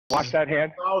Wash that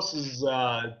hand. Mouse is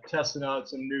testing out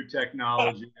some new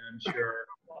technology, I'm sure.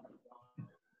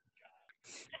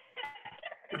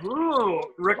 Ooh,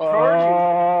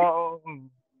 recording.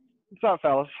 What's up,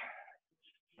 fellas?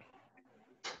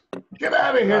 Get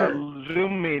out of here.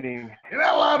 Zoom meeting. You're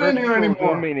not allowed in here Virtual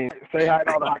anymore. Zoom meeting. Say hi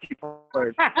to all the hockey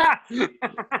players.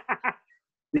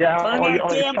 Yeah. Turn that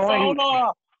damn phone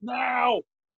off now.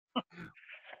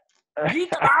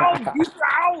 Get down! Get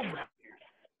down!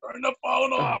 Turn the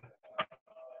phone off.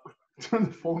 Turn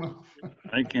the phone off.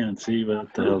 I can't see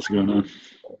what the hell's going on.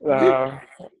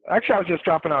 Actually, I was just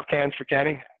dropping off cans for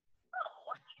Kenny.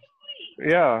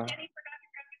 Yeah.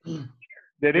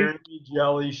 Did he? 30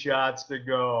 jelly shots to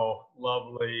go.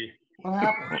 Lovely. What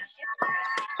happened?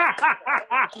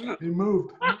 He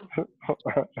moved.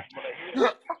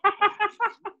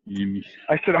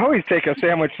 I should always take a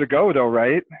sandwich to go, though,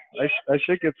 right? I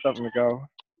should get something to go.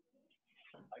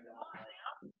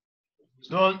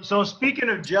 So speaking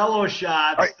of Jello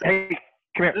shots, All right, hey,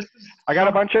 come here. I got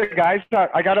a bunch of guys.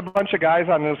 I got a bunch of guys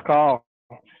on this call,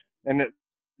 and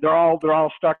they're all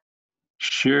stuck.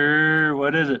 Sure.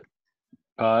 What is it?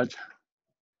 Pause.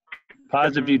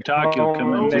 Pause if you talk, you'll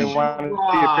come in. They want to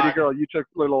see a pretty girl. You took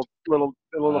a little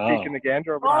peek in the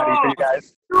gander over the for you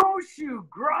guys. Snowshoe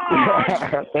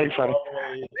garage. Thanks, honey.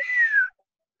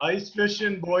 Ice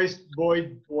fishing boy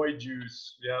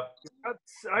juice. Yep.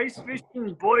 That's ice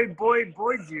fishing boy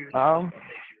juice.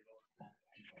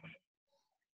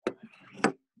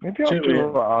 Maybe I'll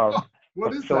do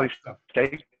What is Philly that stuff?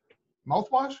 steak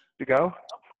Mouthwash? to go.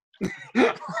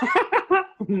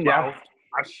 Yeah.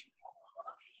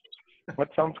 What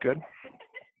sounds good?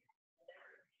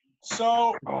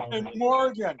 So, and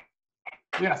Morgan,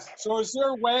 Yes. so is there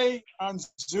a way on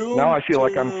Zoom Now I feel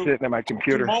like I'm to sitting at my do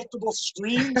computer. multiple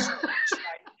screens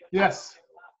Yes.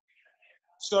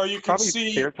 so you can Probably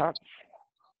see clear top.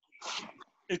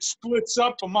 it splits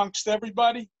up amongst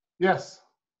everybody? Yes.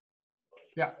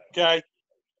 Yeah. Okay,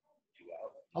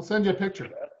 I'll send you a picture.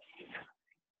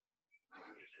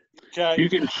 okay. You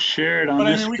can share it on But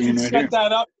I this mean, we screen can right set here.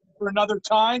 that up for another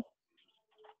time.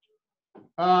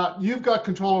 You've got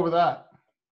control over that.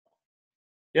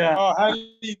 Yeah. Oh, how do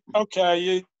you, okay,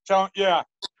 you don't, yeah.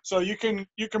 So you can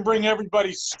bring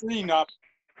everybody's screen up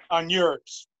on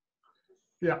yours.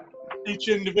 Yeah. Each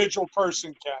individual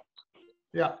person can.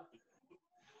 Yeah.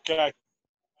 Okay.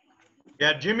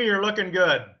 Yeah, Jimmy, you're looking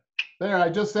good. There, I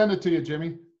just sent it to you,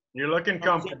 Jimmy. You're looking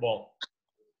comfortable.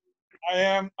 I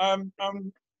am. I'm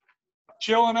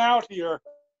chilling out here.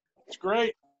 It's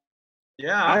great.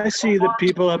 Yeah. I see the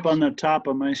people up on the top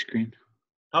of my screen.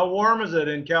 How warm is it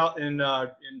in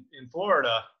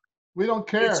Florida? We don't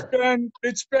care. It's been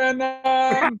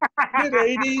mid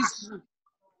 80s.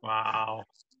 Wow.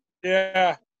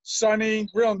 Yeah, sunny,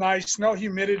 real nice. No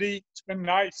humidity. It's been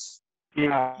nice.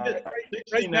 Yeah.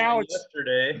 Right now it's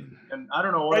yesterday, and I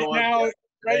don't know what it was.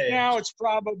 right now it's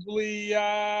probably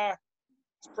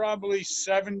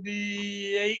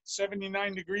 78,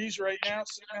 79 degrees right now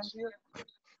sitting here.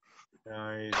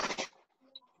 Nice.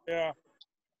 Yeah.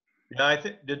 Yeah, I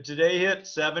think did today hit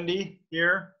 70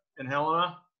 here in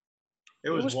Helena? It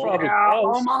was warm. Probably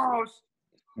almost.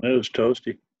 It was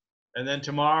toasty. And then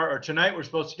tomorrow or tonight we're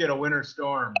supposed to get a winter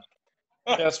storm.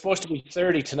 Yeah, it's supposed to be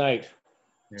 30 tonight.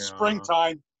 Yeah.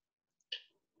 Springtime.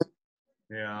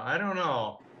 Yeah, I don't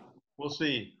know. We'll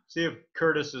see. See if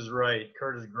Curtis is right.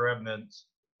 Curtis Grebnitz.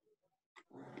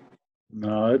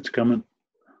 No, it's coming.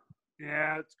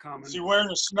 Yeah, it's coming. Is he wearing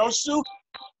a snowsuit?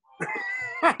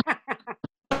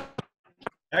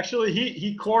 Actually,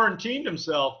 he quarantined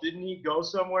himself. Didn't he go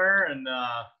somewhere and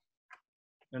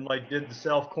like did the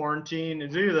self quarantine?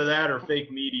 It's either that or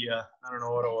fake media. I don't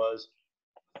know what it was.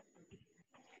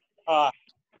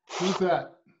 Who's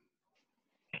that?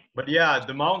 But yeah,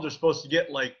 the mountains are supposed to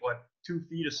get like what 2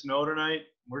 feet of snow tonight.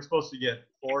 We're supposed to get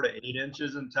 4 to 8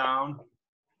 inches in town.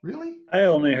 Really? I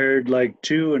only heard like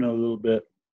 2 and a little bit.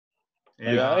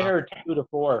 Yeah, I heard 2 to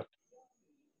 4.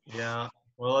 Yeah.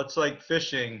 Well, it's like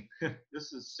fishing.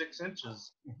 This is 6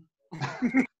 inches.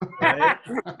 Right?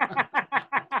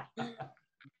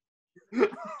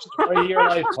 Story of your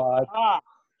life, Pod.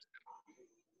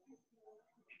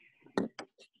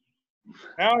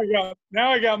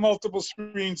 Now I got multiple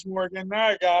screens, Morgan. Now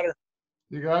I got her.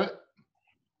 You got it?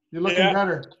 You're looking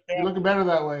better. Yeah. You're looking better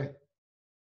that way.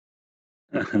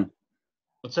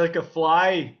 It's like a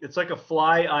fly. It's like a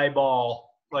fly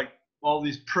eyeball. Like all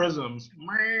these prisms.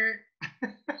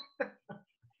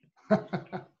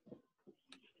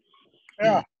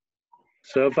 Yeah.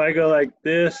 So if I go like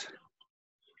this,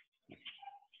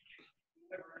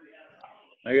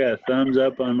 I got a thumbs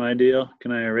up on my deal.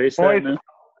 Can I erase that now?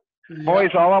 Boys,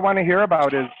 all I want to hear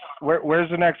about is where's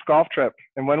the next golf trip?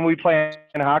 And when are we playing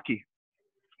hockey?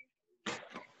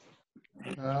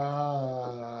 Don't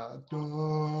know.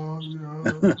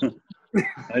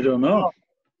 I don't know.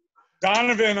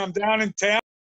 Donovan, I'm down in Tampa